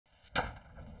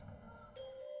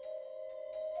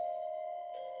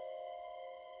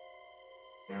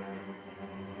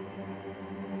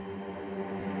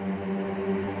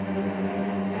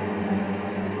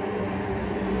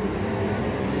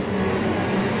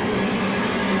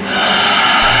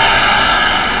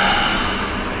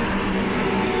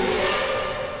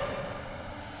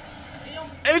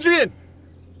Adrian!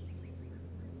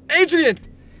 Adrian!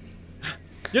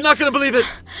 You're not gonna believe it.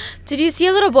 Did you see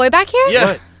a little boy back here?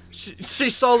 Yeah. She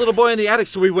saw a little boy in the attic,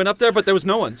 so we went up there, but there was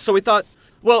no one. So we thought,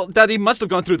 well, that he must have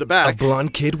gone through the back. A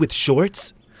blonde kid with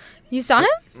shorts? You saw him?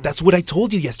 That's what I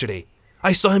told you yesterday.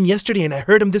 I saw him yesterday and I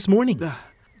heard him this morning.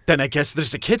 Then I guess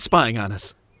there's a kid spying on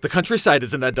us. The countryside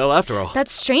isn't that dull after all.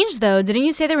 That's strange, though. Didn't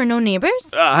you say there were no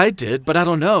neighbors? I did, but I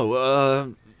don't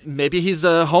know. Maybe he's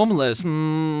homeless.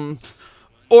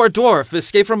 Or a dwarf,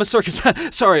 escaped from a circus.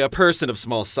 Sorry, a person of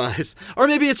small size. Or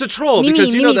maybe it's a troll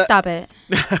because you know that... stop it.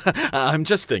 I'm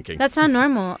just thinking. That's not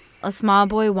normal. A small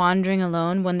boy wandering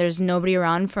alone when there's nobody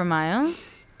around for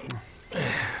miles?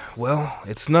 Well,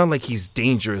 it's not like he's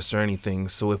dangerous or anything,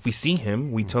 so if we see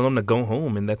him, we tell him to go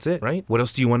home and that's it, right? What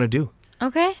else do you want to do?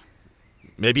 Okay.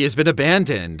 Maybe he's been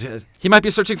abandoned. He might be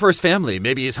searching for his family.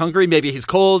 Maybe he's hungry, maybe he's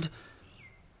cold.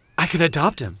 I could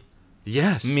adopt him.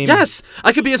 Yes. Yes!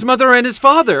 I could be his mother and his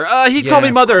father. He'd call me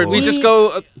mother and we just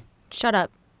go... Shut up.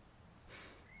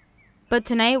 But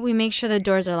tonight, we make sure the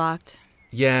doors are locked.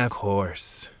 Yeah, of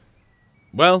course.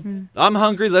 Well, I'm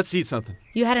hungry. Let's eat something.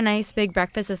 You had a nice big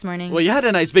breakfast this morning. Well, you had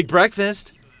a nice big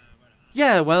breakfast.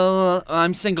 Yeah, well,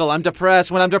 I'm single. I'm depressed.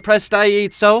 When I'm depressed, I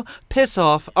eat. So, piss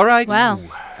off. All right? Well,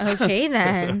 okay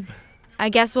then. I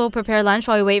guess we'll prepare lunch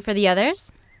while we wait for the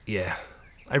others? Yeah.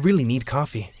 I really need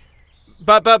coffee.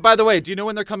 But by the way, do you know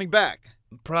when they're coming back?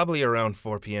 Probably around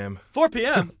 4 p.m. 4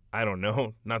 p.m.? I don't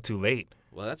know. Not too late.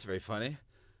 Well, that's very funny.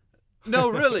 No,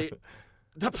 really.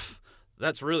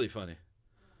 That's really funny.